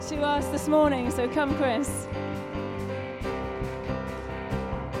to us this morning. So come, Chris.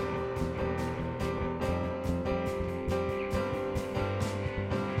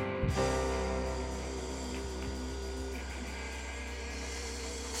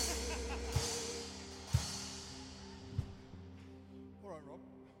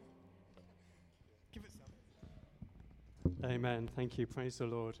 Amen. Thank you. Praise the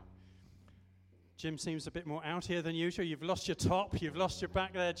Lord. Jim seems a bit more out here than usual. You've lost your top. You've lost your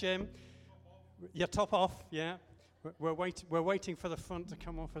back there, Jim. Your top off, yeah. We're waiting for the front to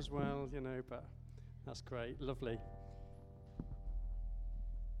come off as well, but that's great. Lovely.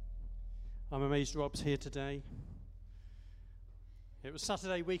 I'm amazed Rob's here today. It was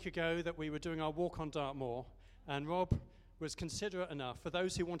Saturday a week ago that we were doing our walk on Dartmoor, and Rob was considerate enough. For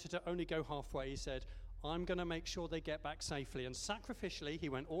those who wanted to only go halfway, he said, I'm going to make sure they get back safely. And sacrificially, he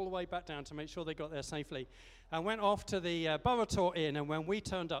went all the way back down to make sure they got there safely. And went off to the Borough Tour Inn. And when we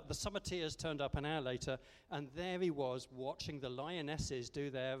turned up, the Summerteers turned up an hour later. And there he was watching the Lionesses do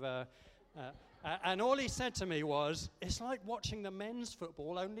their... and all he said to me was, it's like watching the men's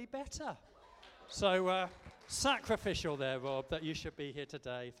football, only better. So sacrificial there, Rob, that you should be here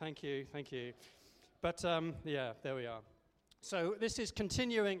today. Thank you. But, there we are. So this is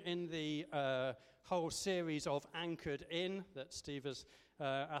continuing in the... whole series of Anchored In that Steve has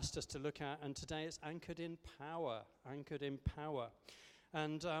asked us to look at, and today it's Anchored in Power.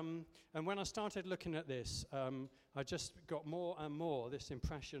 And when I started looking at this, I just got more and more this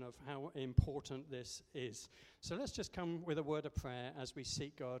impression of how important this is. So let's just come with a word of prayer as we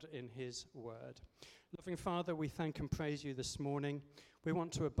seek God in his word. Loving Father, we thank and praise you this morning. We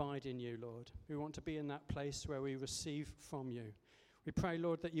want to abide in you, Lord. We want to be in that place where we receive from you. We pray,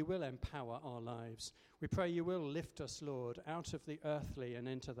 Lord, that you will empower our lives. We pray you will lift us, Lord, out of the earthly and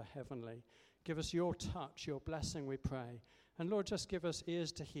into the heavenly. Give us your touch, your blessing, we pray. And, Lord, just give us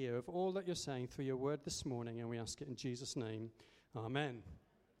ears to hear of all that you're saying through your word this morning, and we ask it in Jesus' name. Amen.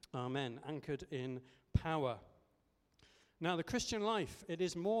 Amen. Anchored in power. Now, the Christian life, it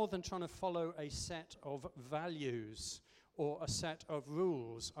is more than trying to follow a set of values or a set of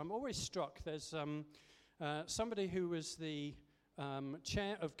rules. I'm always struck. There's somebody who was the...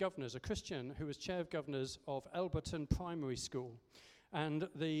 chair of governors, a Christian who was chair of governors of Elberton Primary School. And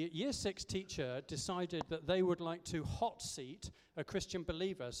the year 6 teacher decided that they would like to hot seat a Christian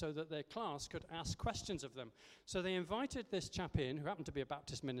believer so that their class could ask questions of them. So they invited this chap in, who happened to be a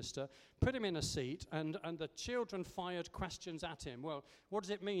Baptist minister, put him in a seat, and the children fired questions at him. Well, what does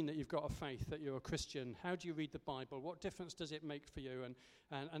it mean that you've got a faith, that you're a Christian? How do you read the Bible? What difference does it make for you?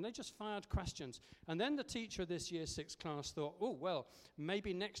 And they just fired questions. And then the teacher of this year 6 class thought, oh, well,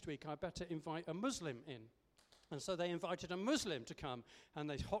 maybe next week I better invite a Muslim in. And so they invited a Muslim to come, and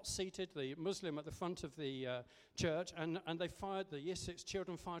they hot-seated the Muslim at the front of the church, and they fired, the year 6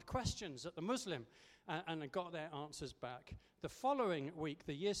 children fired questions at the Muslim, and they got their answers back. The following week,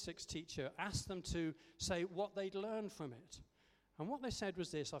 the year 6 teacher asked them to say what they'd learned from it. And what they said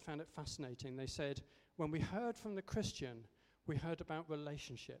was this, I found it fascinating. They said, when we heard from the Christian, we heard about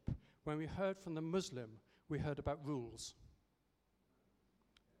relationship. When we heard from the Muslim, we heard about rules.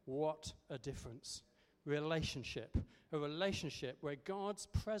 What a difference. Relationship, a relationship where God's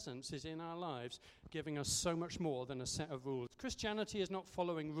presence is in our lives, giving us so much more than a set of rules. Christianity is not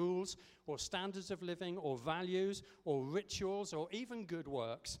following rules or standards of living or values or rituals or even good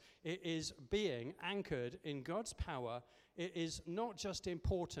works. It is being anchored in God's power. It is not just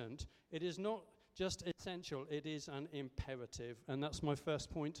important. It is not just essential. It is an imperative. And that's my first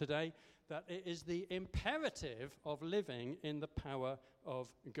point today, that it is the imperative of living in the power of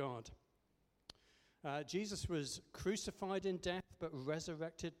God. Jesus was crucified in death, but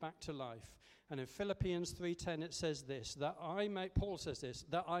resurrected back to life. And in Philippians 3:10 it says this, Paul says this,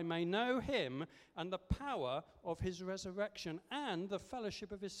 that I may know him and the power of his resurrection and the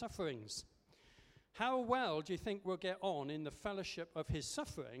fellowship of his sufferings. How well do you think we'll get on in the fellowship of his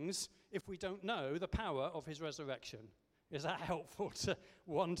sufferings if we don't know the power of his resurrection? Is that helpful to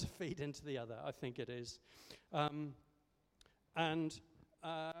one to feed into the other? I think it is.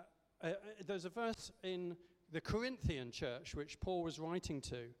 There's a verse in the Corinthian church which Paul was writing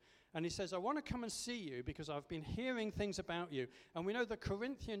to, and he says, I want to come and see you because I've been hearing things about you. And we know the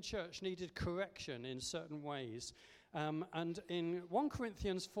Corinthian church needed correction in certain ways. And in 1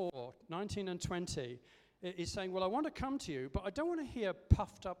 Corinthians 4:19 and 20, he's saying, well, I want to come to you, but I don't want to hear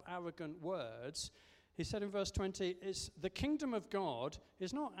puffed up, arrogant words. He said in verse 20, the kingdom of God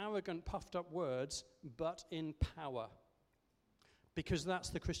is not arrogant, puffed up words, but in power. Because that's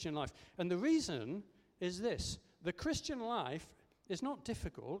the Christian life. And the reason is this. The Christian life is not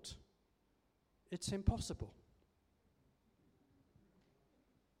difficult. It's impossible.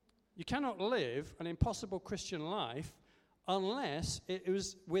 You cannot live an impossible Christian life unless it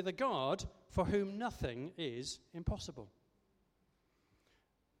was with a God for whom nothing is impossible.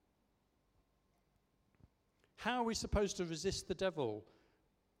 How are we supposed to resist the devil,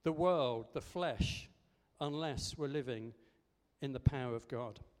 the world, the flesh, unless we're living in the power of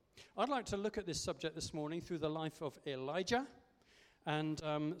God? I'd like to look at this subject this morning through the life of Elijah. And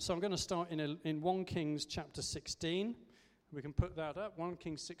so I'm going to start in 1 Kings chapter 16. We can put that up, 1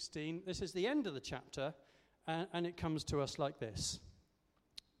 Kings 16. This is the end of the chapter, and it comes to us like this.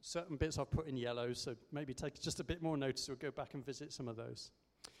 Certain bits I've put in yellow, so maybe take just a bit more notice. We'll go back and visit some of those.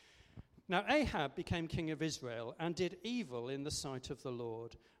 Now Ahab became king of Israel and did evil in the sight of the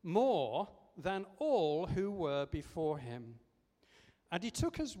Lord, more than all who were before him. And he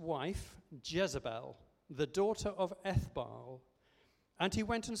took as wife Jezebel, the daughter of Ethbaal, and he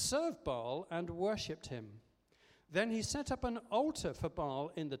went and served Baal and worshipped him. Then he set up an altar for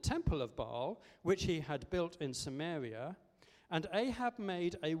Baal in the temple of Baal, which he had built in Samaria, and Ahab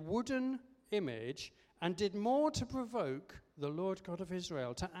made a wooden image and did more to provoke the Lord God of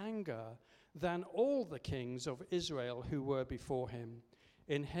Israel to anger than all the kings of Israel who were before him.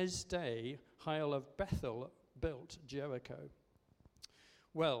 In his day, Hiel of Bethel built Jericho.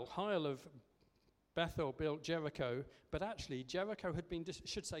 Well, Hiel of Bethel built Jericho, but actually Jericho had been,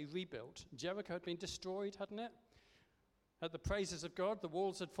 rebuilt. Jericho had been destroyed, hadn't it? At the praises of God, the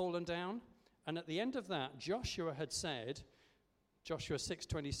walls had fallen down. And at the end of that, Joshua had said, Joshua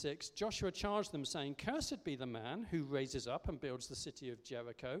 6:26, Joshua charged them, saying, "Cursed be the man who raises up and builds the city of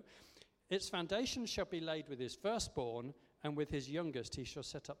Jericho. Its foundation shall be laid with his firstborn, and with his youngest he shall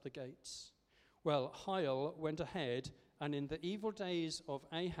set up the gates." Well, Hiel went ahead, and in the evil days of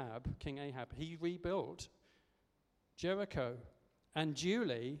Ahab, King Ahab, he rebuilt Jericho. And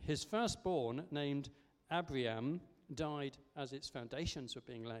duly, his firstborn, named Abriam, died as its foundations were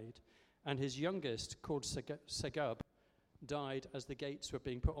being laid. And his youngest, called Segub, died as the gates were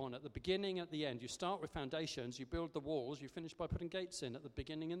being put on. At the beginning, at the end. You start with foundations, you build the walls, you finish by putting gates in. At the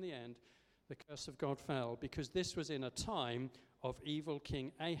beginning and the end, the curse of God fell, because this was in a time of evil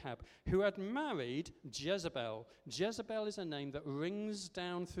King Ahab, who had married Jezebel. Jezebel is a name that rings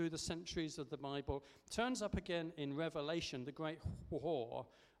down through the centuries of the Bible, turns up again in Revelation, the great whore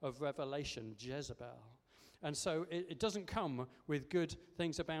of Revelation, Jezebel. And so it doesn't come with good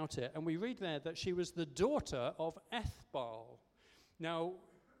things about it. And we read there that she was the daughter of Ethbaal. Now,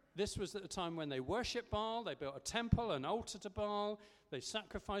 this was at the time when they worshipped Baal. They built a temple, an altar to Baal. They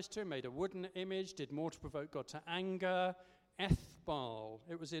sacrificed to him, made a wooden image, did more to provoke God to anger. Ethbaal.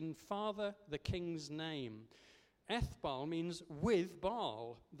 It was in Father the king's name. Ethbaal means with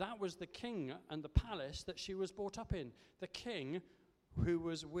Baal. That was the king and the palace that she was brought up in. The king who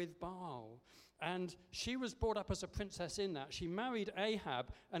was with Baal. And she was brought up as a princess in that. She married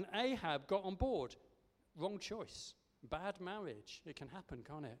Ahab, and Ahab got on board. Wrong choice. Bad marriage. It can happen,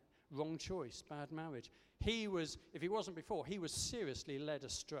 can't it? Wrong choice, bad marriage. He was, if he wasn't before, he was seriously led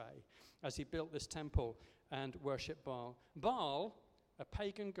astray as he built this temple and worshipped Baal. Baal, a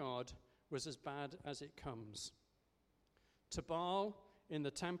pagan god, was as bad as it comes. To Baal in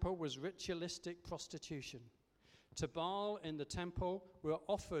the temple was ritualistic prostitution. To Baal in the temple were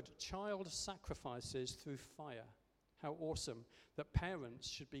offered child sacrifices through fire. How awesome that parents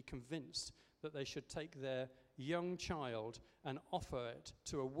should be convinced that they should take their young child and offer it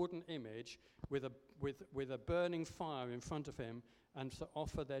to a wooden image with a burning fire in front of him, and to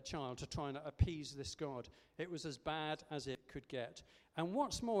offer their child to try and appease this god. It was as bad as it could get. And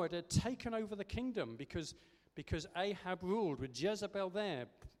what's more, it had taken over the kingdom because Ahab ruled with Jezebel there,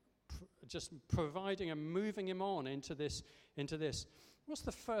 just providing and moving him on into this. What's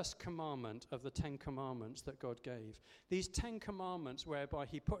the first commandment of the 10 commandments that God gave? These 10 commandments whereby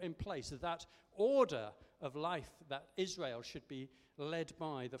he put in place that order of life that Israel should be led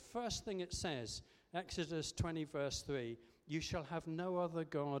by. The first thing it says, Exodus 20 verse 3, "You shall have no other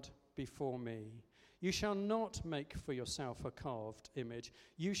God before me. You shall not make for yourself a carved image.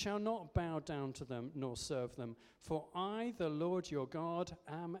 You shall not bow down to them nor serve them. For I, the Lord your God,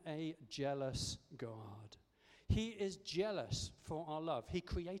 am a jealous God." He is jealous for our love. He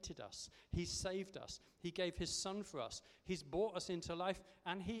created us. He saved us. He gave his son for us. He's brought us into life,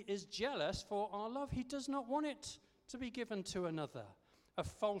 and he is jealous for our love. He does not want it to be given to another. A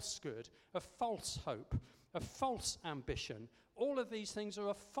false good, a false hope, a false ambition. All of these things are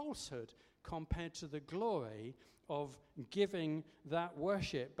a falsehood compared to the glory of giving that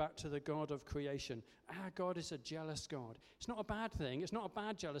worship back to the God of creation. Our God is a jealous God. It's not a bad thing. It's not a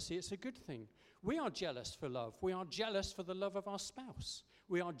bad jealousy. It's a good thing. We are jealous for love. We are jealous for the love of our spouse.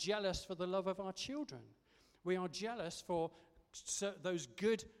 We are jealous for the love of our children. We are jealous for those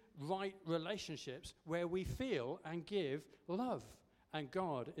good right relationships where we feel and give love. And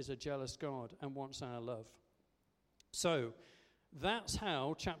God is a jealous God and wants our love. So that's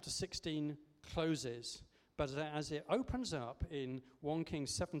how chapter 16 closes. But as it opens up in 1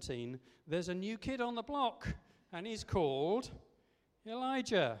 Kings 17, there's a new kid on the block, and he's called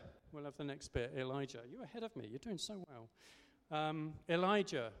Elijah. We'll have the next bit, Elijah. You're ahead of me. You're doing so well.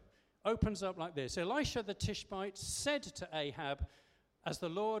 Elijah opens up like this. Elisha the Tishbite said to Ahab, as the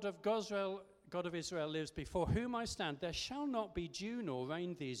Lord of God of Israel lives, before whom I stand, there shall not be dew nor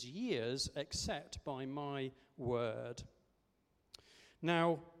rain these years except by my word.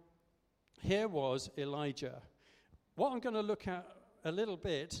 Now, here was Elijah. What I'm going to look at a little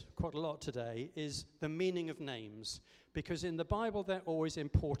bit, quite a lot today, is the meaning of names. Because in the Bible, they're always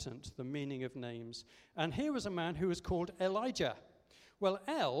important, the meaning of names. And here was a man who was called Elijah. Well,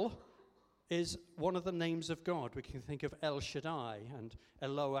 El is one of the names of God. We can think of El Shaddai and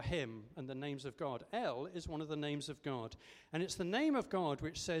Elohim and the names of God. El is one of the names of God. And it's the name of God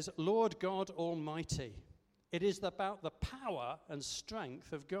which says, Lord God Almighty. It is about the power and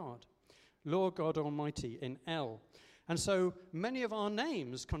strength of God. Lord God Almighty in El. And so many of our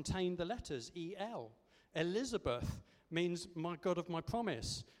names contain the letters E-L. Elizabeth means my God of my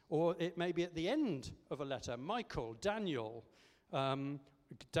promise. Or it may be at the end of a letter. Michael, Daniel,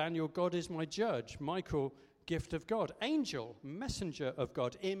 Daniel, God is my judge. Michael, gift of God. Angel, messenger of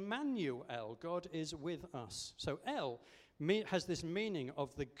God. Emmanuel, God is with us. So El has this meaning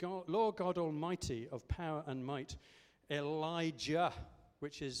of the God, Lord God Almighty of power and might. Elijah,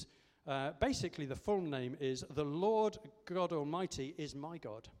 which is basically the full name is the Lord God Almighty is my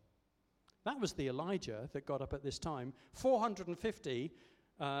God. That was the Elijah that got up at this time. 450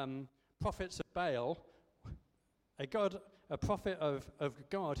 prophets of Baal, a prophet of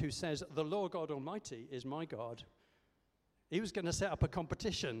God who says, the Lord God Almighty is my God. He was going to set up a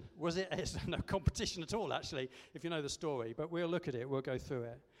competition. It's no competition at all, actually, if you know the story. But we'll look at it. We'll go through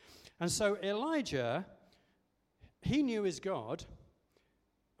it. And so Elijah, he knew his God,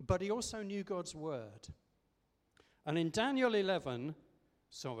 but he also knew God's word. And in Daniel 11,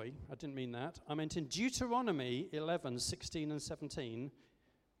 sorry, I didn't mean that. I meant in Deuteronomy 11, 16 and 17,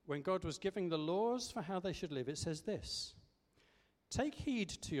 when God was giving the laws for how they should live, it says this: take heed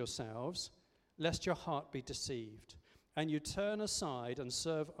to yourselves, lest your heart be deceived, and you turn aside and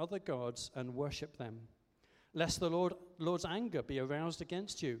serve other gods and worship them, lest the Lord's anger be aroused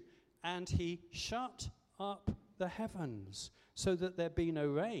against you, and he shut up the heavens, so that there be no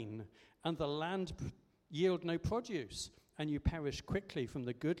rain, and the land yield no produce, and you perish quickly from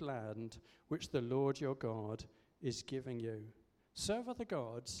the good land which the Lord your God is giving you. Serve other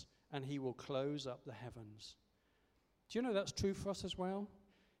gods, and he will close up the heavens. Do you know that's true for us as well?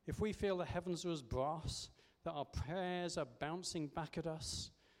 If we feel the heavens are as brass, that our prayers are bouncing back at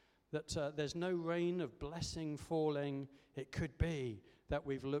us, that there's no rain of blessing falling, it could be that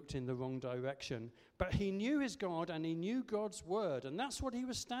we've looked in the wrong direction. But he knew his God and he knew God's word, and that's what he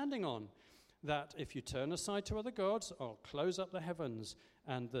was standing on. That if you turn aside to other gods, I'll close up the heavens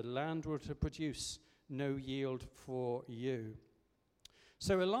and the land will produce no yield for you.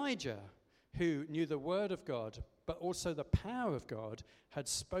 So Elijah, who knew the word of God, but also the power of God, had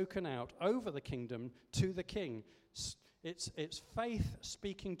spoken out over the kingdom to the king. It's faith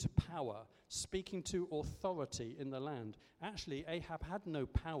speaking to power, speaking to authority in the land. Actually, Ahab had no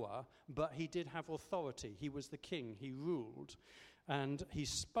power, but he did have authority. He was the king. He ruled. And he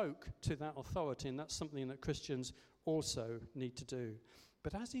spoke to that authority, and that's something that Christians also need to do.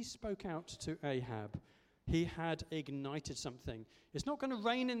 But as he spoke out to Ahab, he had ignited something. It's not going to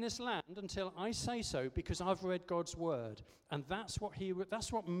rain in this land until I say so, because I've read God's word. And that's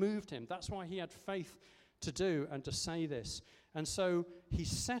what moved him. That's why he had faith to do and to say this. And so he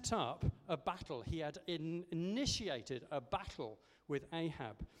set up a battle. He had initiated a battle with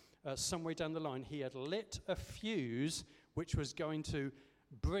Ahab. Some way down the line, he had lit a fuse which was going to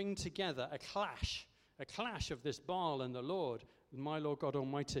bring together a clash of this Baal and the Lord, my Lord God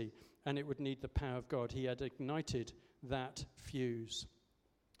Almighty, and it would need the power of God. He had ignited that fuse.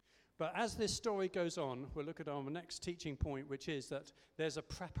 But as this story goes on, we'll look at our next teaching point, which is that there's a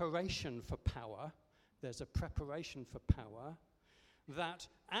preparation for power. There's a preparation for power that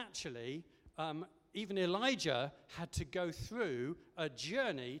actually even Elijah had to go through a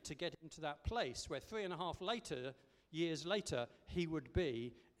journey to get into that place where 3.5 years later, he would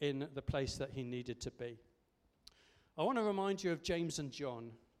be in the place that he needed to be. I want to remind you of James and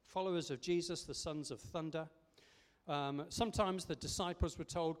John, followers of Jesus, the sons of thunder. Sometimes the disciples were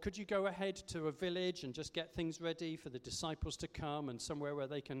told, could you go ahead to a village and just get things ready for the disciples to come and somewhere where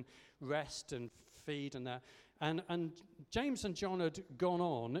they can rest and feed and that. And James and John had gone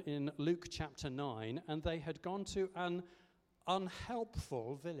on in Luke chapter 9, and they had gone to an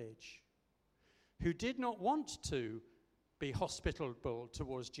unhelpful village who did not want to be hospitable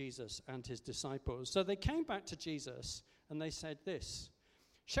towards Jesus and his disciples. So they came back to Jesus and they said this: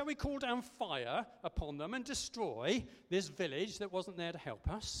 "Shall we call down fire upon them and destroy this village that wasn't there to help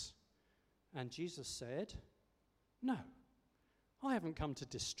us?" And Jesus said, "No, I haven't come to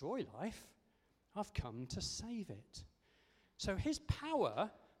destroy life. I've come to save it." So his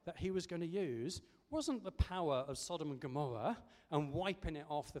power that he was going to use wasn't the power of Sodom and Gomorrah and wiping it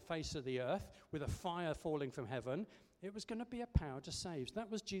off the face of the earth with a fire falling from heaven. It was going to be a power to save. That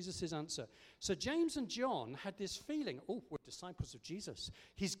was Jesus' answer. So James and John had this feeling, oh, we're disciples of Jesus.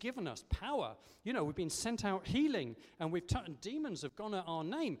 He's given us power. You know, we've been sent out healing, and demons have gone at our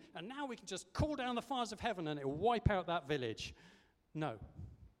name, and now we can just call down the fires of heaven and it'll wipe out that village. No.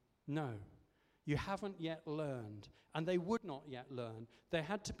 You haven't yet learned. And they would not yet learn. They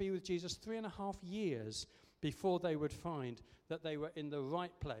had to be with Jesus 3.5 years before they would find that they were in the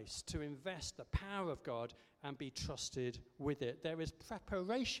right place to invest the power of God and be trusted with it. There is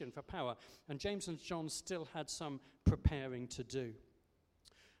preparation for power, and James and John still had some preparing to do.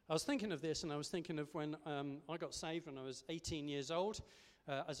 I was thinking of this, and I was thinking of when I got saved when I was 18 years old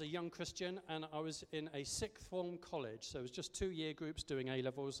as a young Christian, and I was in a sixth form college, so it was just 2 year groups doing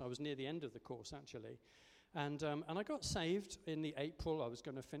A-levels. I was near the end of the course, actually. And I got saved in the April. I was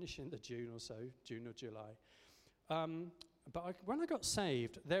going to finish in the June or July. But when I got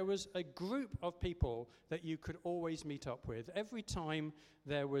saved, there was a group of people that you could always meet up with. Every time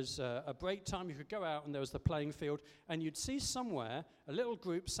there was a break time, you could go out and there was the playing field, and you'd see somewhere a little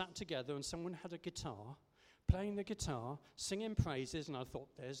group sat together and someone had a guitar, playing the guitar, singing praises, and I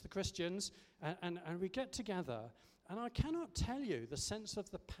thought, there's the Christians, and we get together. And I cannot tell you the sense of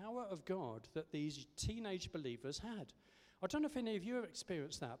the power of God that these teenage believers had. I don't know if any of you have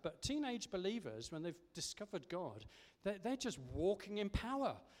experienced that, but teenage believers, when they've discovered God, they're just walking in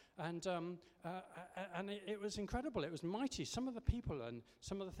power. And it was incredible. It was mighty, some of the people and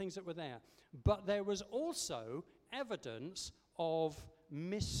some of the things that were there. But there was also evidence of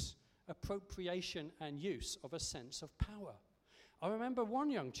misappropriation and use of a sense of power. I remember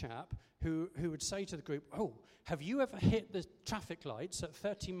one young chap who would say to the group, "Oh, have you ever hit the traffic lights at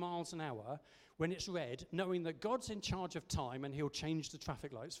 30 miles an hour when it's red, knowing that God's in charge of time and he'll change the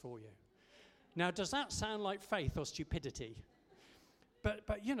traffic lights for you?" Now, does that sound like faith or stupidity?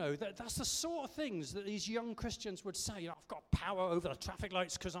 But you know, that's the sort of things that these young Christians would say. I've got power over the traffic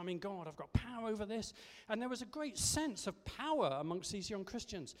lights because I'm in God. I've got power over this. And there was a great sense of power amongst these young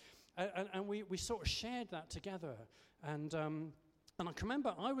Christians. And we sort of shared that together. And I can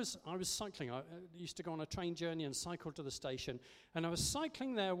remember I was cycling. I used to go on a train journey and cycle to the station. And I was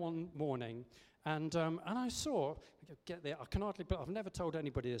cycling there one morning, and I saw, get there, I can hardly, but I've never told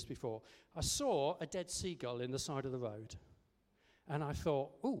anybody this before. I saw a dead seagull in the side of the road. And I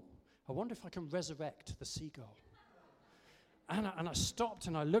thought, ooh, I wonder if I can resurrect the seagull. And I stopped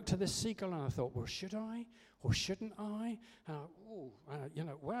and I looked at this seagull and I thought, well, should I or shouldn't I?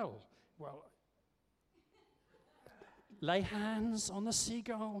 And well, lay hands on the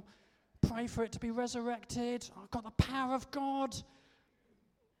seagull, pray for it to be resurrected. I've got the power of God.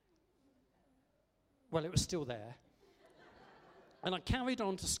 Well, it was still there. And I carried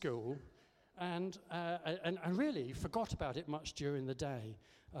on to school and really forgot about it much during the day.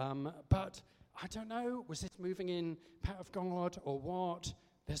 But I don't know, was this moving in power of God or what?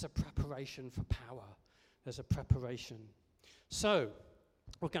 There's a preparation for power. There's a preparation. So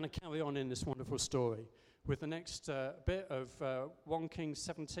we're going to carry on in this wonderful story with the next bit of 1 Kings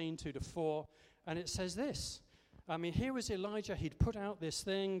 17, 2-4. And it says this. I mean, here was Elijah. He'd put out this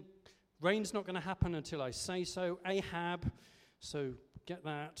thing. Rain's not going to happen until I say so. Ahab. So get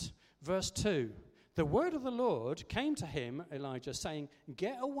that. Verse 2. The word of the Lord came to him, Elijah, saying,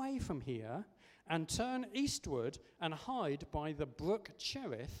 get away from here and turn eastward and hide by the brook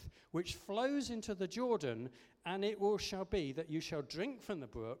Cherith, which flows into the Jordan, and it shall be that you shall drink from the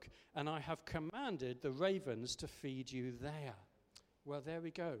brook, and I have commanded the ravens to feed you there. Well, there we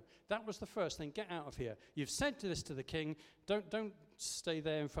go. That was the first thing. Get out of here. You've said this to the king. Don't stay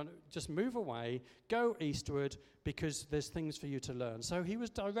there in front. Just move away. Go eastward, because there's things for you to learn. So he was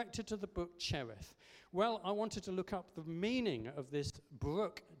directed to the brook Cherith. Well, I wanted to look up the meaning of this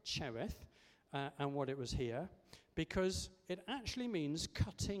brook Cherith and what it was here, because it actually means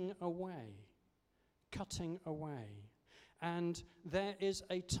cutting away. Cutting away. And there is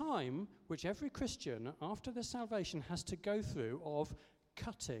a time which every Christian, after their salvation, has to go through of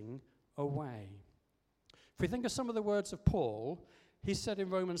cutting away. If we think of some of the words of Paul, He said in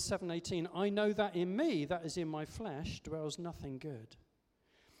Romans 7:18, I know that in me, that is in my flesh, dwells nothing good.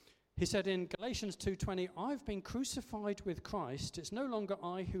 He said in Galatians 2:20, I've been crucified with Christ. It's no longer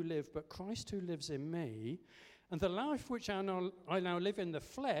I who live, but Christ who lives in me. And the life which I now live in the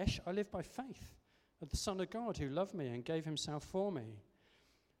flesh, I live by faith of the Son of God who loved me and gave himself for me.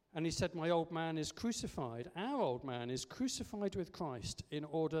 And he said, my old man is crucified. Our old man is crucified with Christ in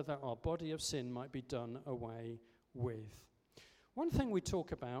order that our body of sin might be done away with. One thing we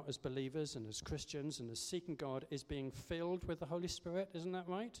talk about as believers and as Christians and as seeking God is being filled with the Holy Spirit. Isn't that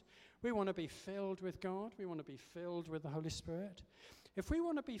right? We want to be filled with God. We want to be filled with the Holy Spirit. If we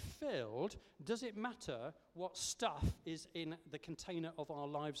want to be filled, does it matter what stuff is in the container of our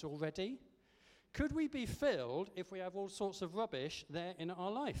lives already? Could we be filled if we have all sorts of rubbish there in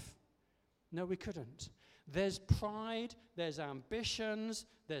our life? No, we couldn't. There's pride, there's ambitions,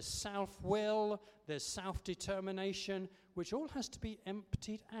 there's self-will, there's self-determination, which all has to be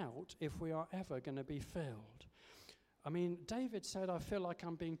emptied out if we are ever going to be filled. I mean, David said, I feel like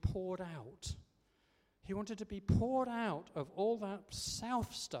I'm being poured out. He wanted to be poured out of all that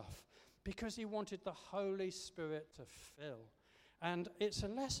self stuff because he wanted the Holy Spirit to fill. And it's a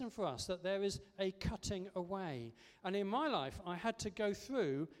lesson for us that there is a cutting away. And in my life, I had to go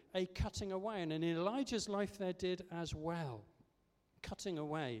through a cutting away. And in Elijah's life, there did as well. Cutting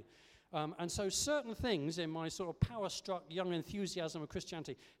away. And so certain things in my sort of power-struck young enthusiasm of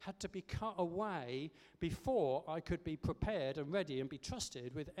Christianity had to be cut away before I could be prepared and ready and be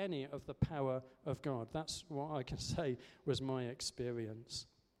trusted with any of the power of God. That's what I can say was my experience.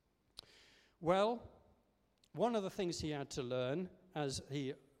 Well, one of the things he had to learn as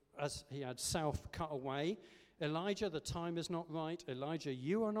he had self cut away, Elijah, the time is not right. Elijah,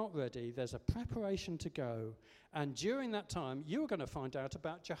 you are not ready. There's a preparation to go. And during that time, you're going to find out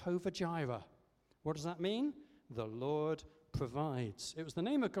about Jehovah Jireh. What does that mean? The Lord provides. It was the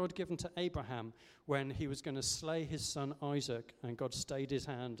name of God given to Abraham when he was going to slay his son Isaac. And God stayed his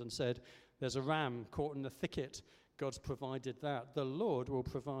hand and said, there's a ram caught in the thicket. God's provided that. The Lord will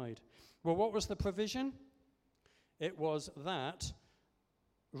provide. Well, what was the provision? It was that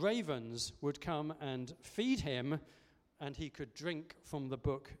ravens would come and feed him, and he could drink from the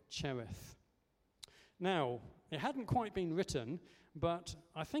book Cherith. Now, it hadn't quite been written, but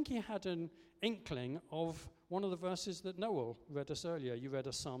I think he had an inkling of one of the verses that Noel read us earlier. You read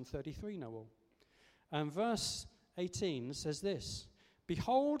us Psalm 33, Noel. And verse 18 says this,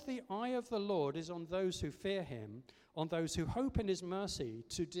 Behold, the eye of the Lord is on those who fear him, on those who hope in his mercy,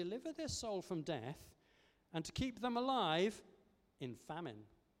 to deliver their soul from death and to keep them alive in famine.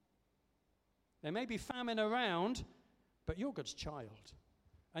 There may be famine around, but you're God's child,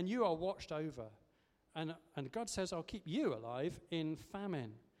 and you are watched over. And God says, I'll keep you alive in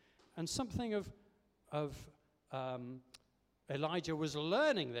famine. And something of Elijah was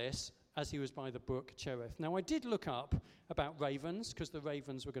learning this as he was by the brook Cherith. Now, I did look up about ravens, because the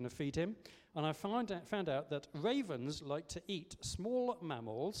ravens were going to feed him, and I found out that ravens like to eat small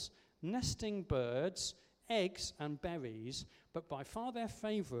mammals, nesting birds, eggs and berries, but by far their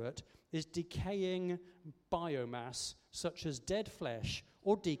favorite is decaying biomass, such as dead flesh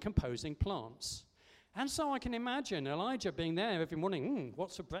or decomposing plants. And so I can imagine Elijah being there every morning,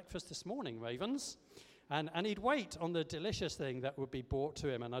 what's for breakfast this morning, ravens? And he'd wait on the delicious thing that would be brought to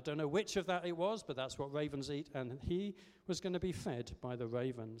him. And I don't know which of that it was, but that's what ravens eat. And he was going to be fed by the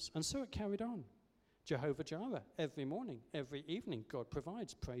ravens. And so it carried on. Jehovah Jireh, every morning, every evening, God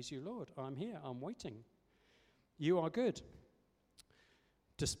provides. Praise you, Lord. I'm here. I'm waiting. You are good,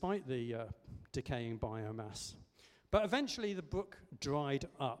 despite the decaying biomass. But eventually the brook dried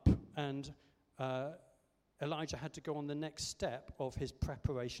up, and Elijah had to go on the next step of his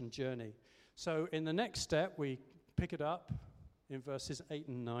preparation journey. So in the next step, we pick it up in verses 8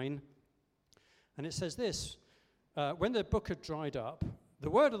 and 9. And it says this, when the brook had dried up, the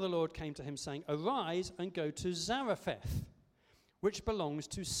word of the Lord came to him saying, Arise and go to Zarephath, which belongs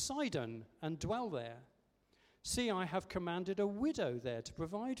to Sidon, and dwell there. See, I have commanded a widow there to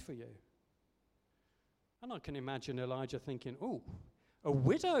provide for you. And I can imagine Elijah thinking, oh, a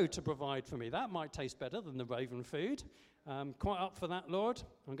widow to provide for me. That might taste better than the raven food. Quite up for that, Lord.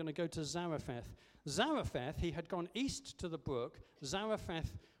 I'm going to go to Zarephath. Zarephath, he had gone east to the brook.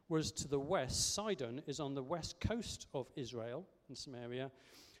 Zarephath was to the west. Sidon is on the west coast of Israel and Samaria.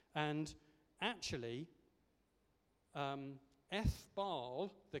 And actually,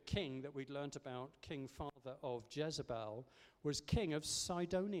 Ethbaal, the king that we'd learnt about, king father of Jezebel, was king of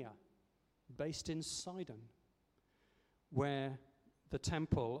Sidonia, based in Sidon, where the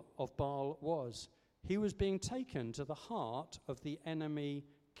temple of Baal was. He was being taken to the heart of the enemy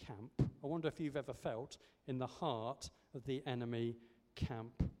camp. I wonder if you've ever felt in the heart of the enemy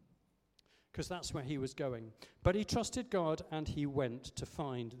camp, because that's where he was going. But he trusted God, and he went to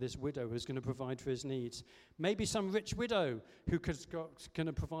find this widow who's going to provide for his needs. Maybe some rich widow who going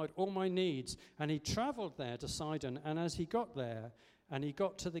to provide all my needs. And he traveled there to Sidon, and as he got there, and he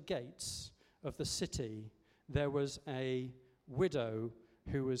got to the gates of the city, there was a widow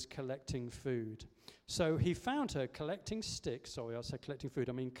who was collecting food. So he found her collecting sticks. Sorry, I said collecting food.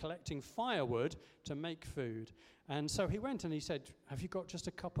 I mean collecting firewood to make food. And so he went and he said, have you got just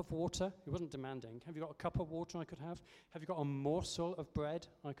a cup of water? He wasn't demanding. Have you got a cup of water I could have? Have you got a morsel of bread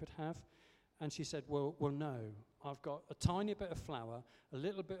I could have? And she said, well, no. I've got a tiny bit of flour, a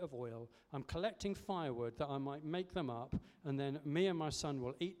little bit of oil. I'm collecting firewood that I might make them up, and then me and my son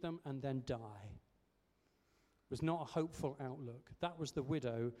will eat them and then die. It was not a hopeful outlook. That was the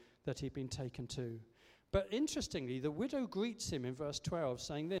widow that he'd been taken to. But interestingly, the widow greets him in verse 12,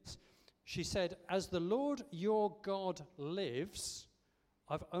 saying this. She said, as the Lord your God lives,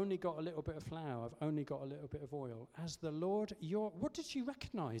 I've only got a little bit of flour. I've only got a little bit of oil. As the Lord your... What did she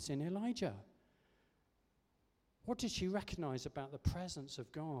recognize in Elijah? What did she recognize about the presence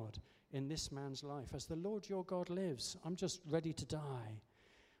of God in this man's life? As the Lord your God lives, I'm just ready to die.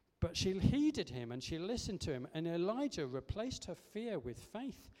 But she heeded him and she listened to him. And Elijah replaced her fear with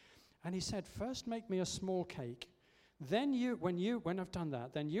faith. And he said, first make me a small cake. Then when I've done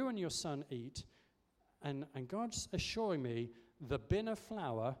that, then you and your son eat. And God's assuring me the bin of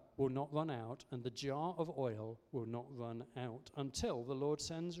flour will not run out and the jar of oil will not run out until the Lord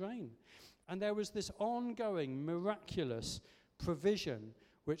sends rain. And there was this ongoing miraculous provision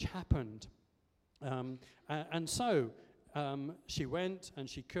which happened. And so she went and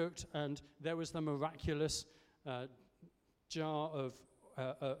she cooked, and there was the miraculous jar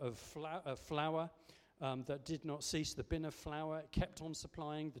of flour that did not cease. The bin of flour kept on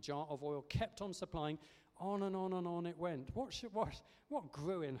supplying. The jar of oil kept on supplying. On and on and on it went. What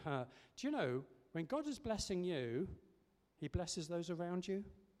grew in her? Do you know, when God is blessing you, he blesses those around you?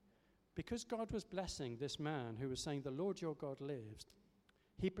 Because God was blessing this man who was saying, the Lord your God lives,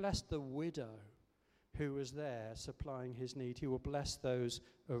 he blessed the widow who was there supplying his need. He will bless those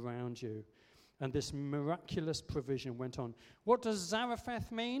around you. And this miraculous provision went on. What does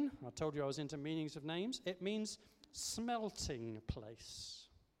Zarephath mean? I told you I was into meanings of names. It means smelting place.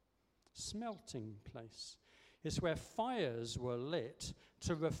 Smelting place. It's where fires were lit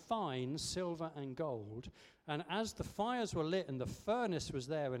to refine silver and gold. And as the fires were lit and the furnace was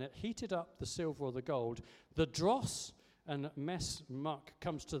there and it heated up the silver or the gold, the dross and muck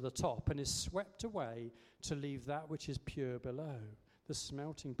comes to the top and is swept away to leave that which is pure below, the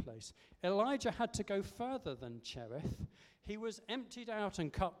smelting place. Elijah had to go further than Cherith. He was emptied out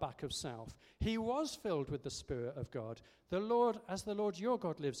and cut back of self. He was filled with the Spirit of God. The Lord, as the Lord your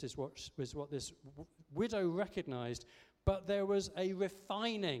God lives, is what this widow recognized. But there was a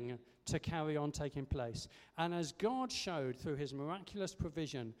refining to carry on taking place. And as God showed through his miraculous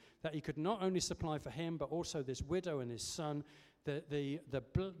provision that he could not only supply for him, but also this widow and his son,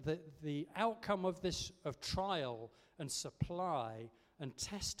 the outcome of this, of trial and supply and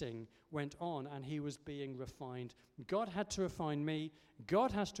testing went on, and he was being refined. God had to refine me.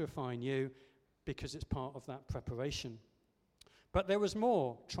 God has to refine you, because it's part of that preparation. But there was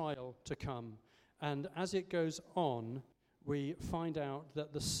more trial to come. And as it goes on, we find out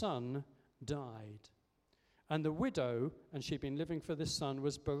that the son died. And the widow, and she'd been living for this son,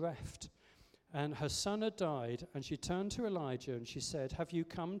 was bereft. And her son had died, and she turned to Elijah and she said, have you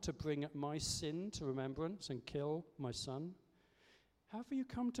come to bring my sin to remembrance and kill my son? How have you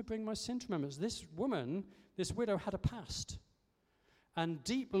come to bring my sin to remembrance? This woman, this widow, had a past. And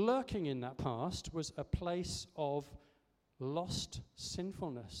deep lurking in that past was a place of lost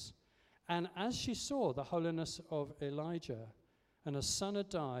sinfulness. And as she saw the holiness of Elijah and her son had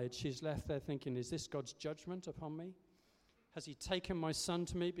died, she's left there thinking, is this God's judgment upon me? Has he taken my son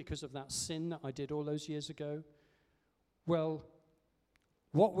to me because of that sin that I did all those years ago? Well,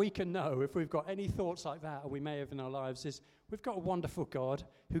 what we can know, if we've got any thoughts like that, or we may have in our lives, is we've got a wonderful God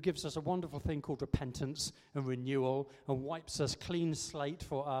who gives us a wonderful thing called repentance and renewal and wipes us clean slate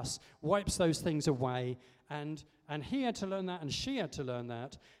for us, wipes those things away. And he had to learn that, and she had to learn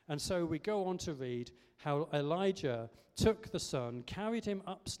that. And so we go on to read how Elijah took the son, carried him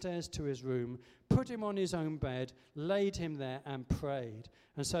upstairs to his room, put him on his own bed, laid him there and prayed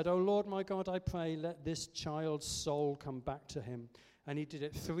and said, "Oh Lord my God, I pray, let this child's soul come back to him." And he did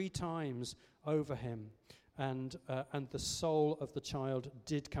it 3 times over him. And the soul of the child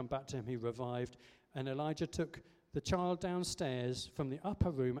did come back to him. He revived. And Elijah took the child downstairs from the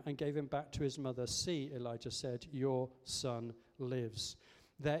upper room and gave him back to his mother. "See," Elijah said, "your son lives."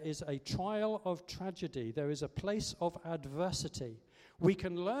 There is a trial of tragedy. There is a place of adversity We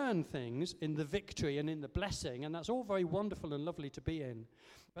can learn things in the victory and in the blessing, and that's all very wonderful and lovely to be in.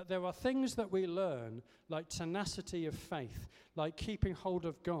 But there are things that we learn, like tenacity of faith, like keeping hold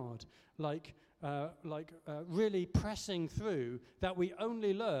of God, like really pressing through, that we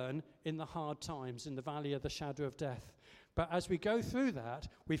only learn in the hard times, in the valley of the shadow of death. But as we go through that,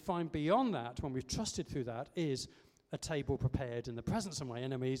 we find beyond that, when we've trusted through that, is a table prepared in the presence of my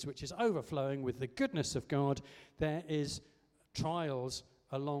enemies, which is overflowing with the goodness of God. There is trials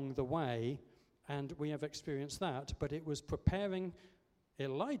along the way, and we have experienced that, but it was preparing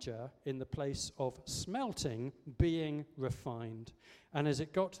Elijah in the place of smelting, being refined. And as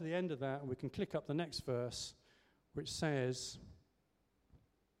it got to the end of that, we can click up the next verse, which says,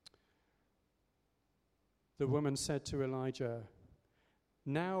 the woman said to Elijah,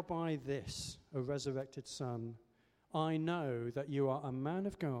 "Now by this, a resurrected son, I know that you are a man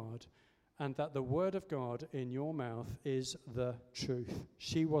of God, and that the word of God in your mouth is the truth."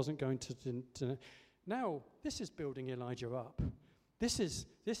 She wasn't going to Now, this is building Elijah up. This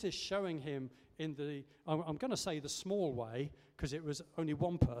is showing him in the, I'm going to say the small way, because it was only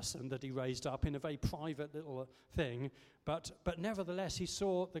one person that he raised up in a very private little thing, but nevertheless he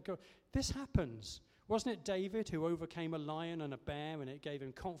saw this happens. Wasn't it David who overcame a lion and a bear, and it gave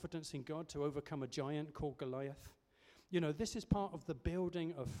him confidence in God to overcome a giant called Goliath? You know, this is part of the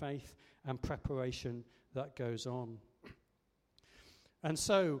building of faith and preparation that goes on. And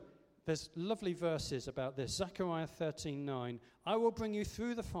so there's lovely verses about this. Zechariah 13:9. "I will bring you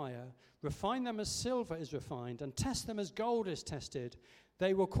through the fire, refine them as silver is refined, and test them as gold is tested.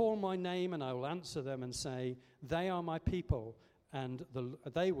 They will call my name, and I will answer them and say, they are my people, and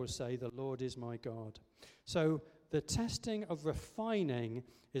they will say, the Lord is my God." So the testing of refining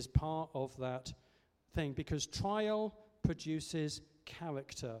is part of that thing, because trial produces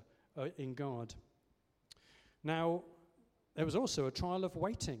character in God. Now, there was also a trial of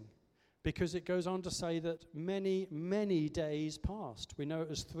waiting, because it goes on to say that many, many days passed. We know it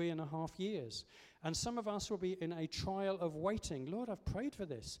was 3.5 years. And some of us will be in a trial of waiting. Lord, I've prayed for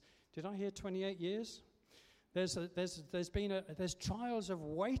this. Did I hear 28 years? There's trials of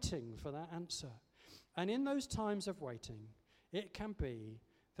waiting for that answer. And in those times of waiting, it can be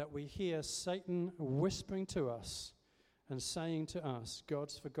that we hear Satan whispering to us and saying to us,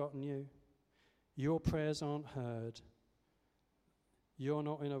 God's forgotten you. Your prayers aren't heard. You're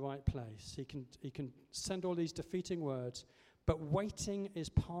not in a right place. He can send all these defeating words, but waiting is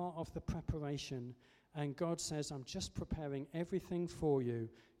part of the preparation. And God says, I'm just preparing everything for you.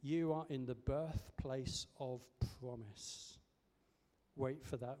 You are in the birthplace of promise. Wait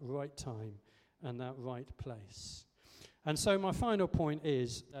for that right time and that right place. And so my final point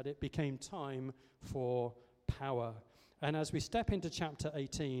is that it became time for power. And as we step into chapter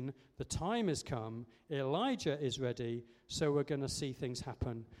 18, the time has come, Elijah is ready, so we're going to see things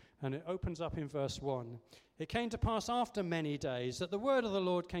happen. And it opens up in verse 1. "It came to pass after many days that the word of the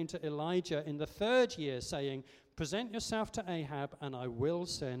Lord came to Elijah in the 3rd year, saying, Present yourself to Ahab, and I will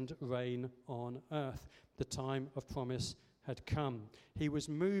send rain on earth." The time of promise had come. He was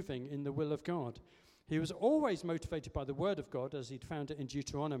moving in the will of God. He was always motivated by the word of God, as he'd found it in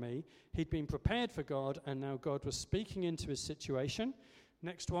Deuteronomy. He'd been prepared for God, and now God was speaking into his situation.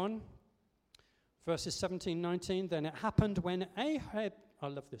 Next one, verses 17, 19. "Then it happened when Ahab," I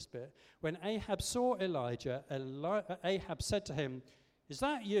love this bit, "when Ahab saw Elijah, Ahab said to him, 'Is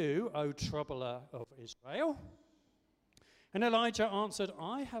that you, O troubler of Israel?' And Elijah answered,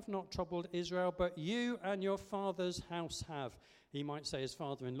 'I have not troubled Israel, but you and your father's house have.'" He might say his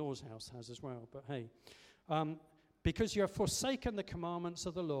father-in-law's house has as well, but hey. "Because you have forsaken the commandments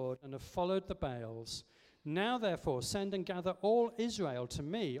of the Lord and have followed the Baals. Now therefore send and gather all Israel to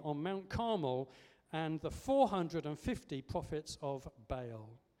me on Mount Carmel, and the 450 prophets of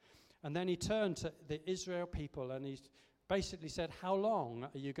Baal." And then he turned to the Israel people and he basically said, how long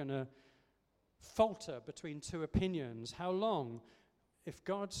are you going to falter between two opinions? How long? If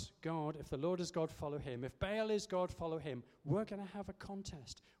God's God, if the Lord is God, follow him. If Baal is God, follow him. We're going to have a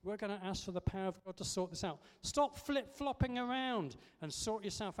contest. We're going to ask for the power of God to sort this out. Stop flip-flopping around and sort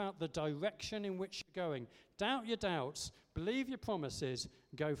yourself out the direction in which you're going. Doubt your doubts. Believe your promises.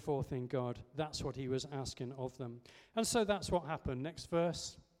 Go forth in God. That's what he was asking of them. And so that's what happened. Next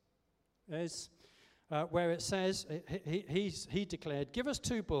verse is where it says, he declared, "Give us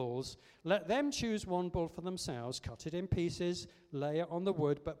 2 bulls, let them choose 1 bull for themselves, cut it in pieces, lay it on the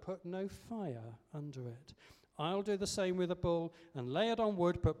wood, but put no fire under it. I'll do the same with a bull, and lay it on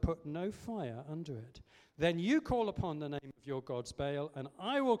wood, but put no fire under it. Then you call upon the name of your gods Baal, and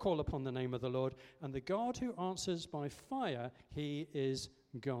I will call upon the name of the Lord, and the God who answers by fire, he is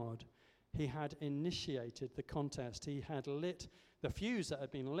God." He had initiated the contest. He had lit the fuse that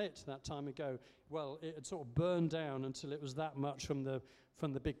had been lit that time ago. Well, it had sort of burned down until it was that much from the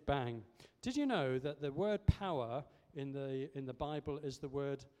Big Bang. Did you know that the word power in the Bible is the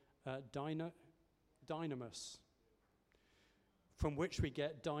word dynamus, from which we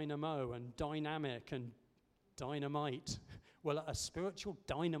get dynamo and dynamic and dynamite? Well, a spiritual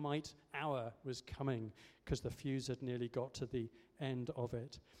dynamite hour was coming because the fuse had nearly got to the end of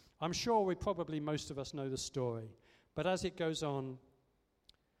it. I'm sure most of us know the story. But as it goes on,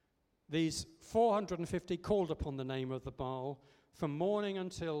 these 450 called upon the name of the Baal. From morning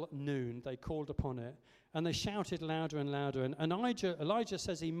until noon, they called upon it. And they shouted louder and louder. And Elijah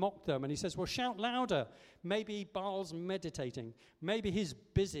says he mocked them. And he says, well, shout louder. Maybe Baal's meditating. Maybe he's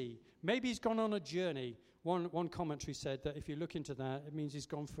busy. Maybe he's gone on a journey. One commentary said that if you look into that, it means he's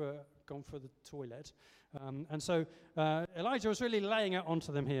gone for the toilet. And so Elijah was really laying it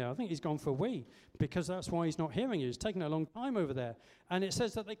onto them here. I think he's gone for a wee, because that's why he's not hearing you. He's taking a long time over there. And it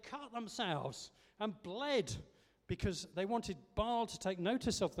says that they cut themselves and bled because they wanted Baal to take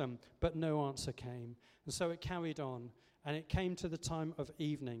notice of them, but no answer came. And so it carried on, and it came to the time of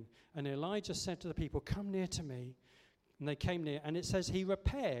evening. And Elijah said to the people, come near to me. And they came near, and it says he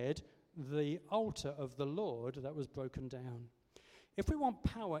repaired the altar of the Lord that was broken down. If we want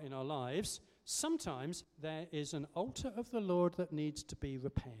power in our lives, sometimes there is an altar of the Lord that needs to be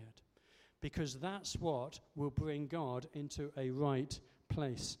repaired, because that's what will bring God into a right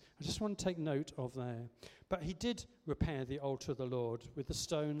place. I just want to take note of there. But he did repair the altar of the Lord with the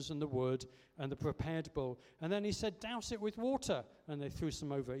stones and the wood and the prepared bull. And then he said, douse it with water. And they threw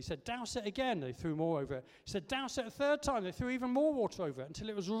some over it. He said, douse it again. They threw more over it. He said, douse it a third time. They threw even more water over it until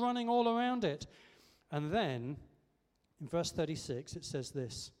it was running all around it. And then in verse 36, it says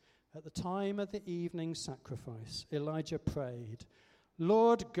this: at the time of the evening sacrifice, Elijah prayed,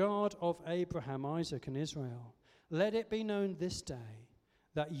 Lord God of Abraham, Isaac, and Israel, let it be known this day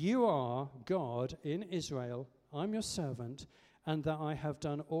that you are God in Israel, I'm your servant, and that I have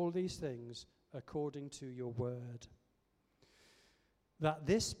done all these things according to your word. That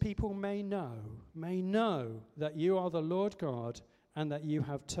this people may know that you are the Lord God, and that you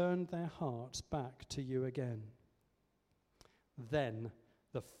have turned their hearts back to you again. Then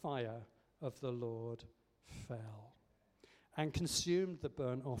the fire of the Lord fell and consumed the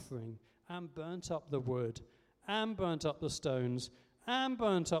burnt offering, and burnt up the wood, and burnt up the stones, and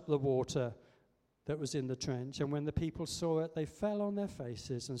burnt up the water that was in the trench. And when the people saw it, they fell on their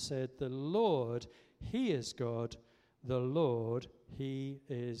faces and said, the Lord, he is God. The Lord, he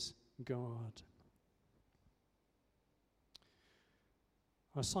is God.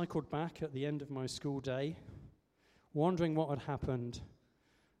 I cycled back at the end of my school day, wondering what had happened,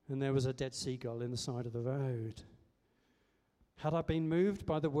 and there was a dead seagull in the side of the road. Had I been moved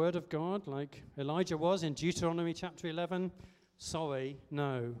by the word of God like Elijah was in Deuteronomy chapter 11? Sorry,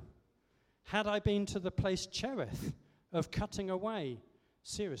 no. Had I been to the place Cherith of cutting away?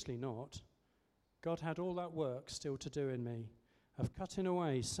 Seriously not. God had all that work still to do in me, of cutting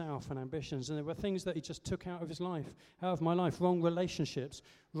away self and ambitions. And there were things that he just took out of his life, out of my life. Wrong relationships,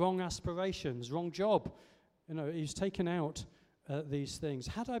 wrong aspirations, wrong job. He's taken out these things.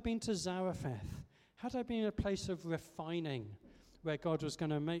 Had I been to Zarephath, had I been in a place of refining, where God was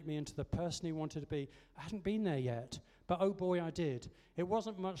going to make me into the person he wanted to be, I hadn't been there yet. But oh boy, I did. It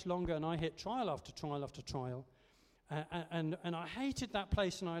wasn't much longer, and I hit trial after trial after trial. And I hated that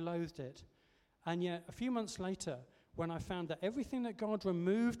place, and I loathed it. And yet, a few months later, when I found that everything that God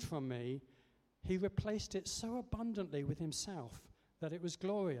removed from me, he replaced it so abundantly with himself that it was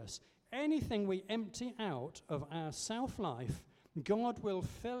glorious. Anything we empty out of our self-life, God will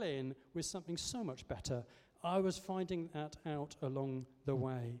fill in with something so much better. I was finding that out along the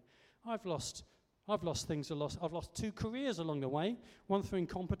way. I've lost things a lot. I've lost 2 careers along the way, one through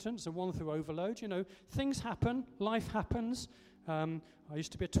incompetence and one through overload. Things happen, life happens. I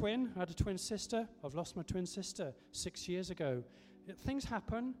used to be a twin. I had a twin sister. I've lost my twin sister 6 years ago. Things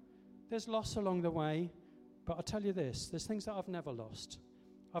happen. There's loss along the way. But I'll tell you this, there's things that I've never lost.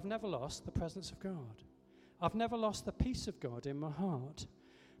 I've never lost the presence of God. I've never lost the peace of God in my heart.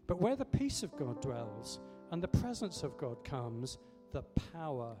 But where the peace of God dwells and the presence of God comes, the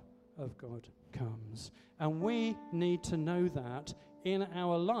power of God comes. And we need to know that in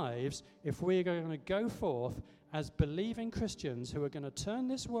our lives if we're going to go forth as believing Christians who are going to turn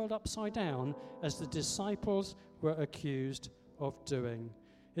this world upside down as the disciples were accused of doing.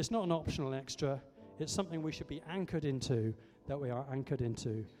 It's not an optional extra. It's something we should be anchored into, that we are anchored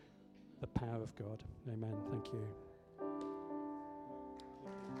into the power of God. Amen. Thank you.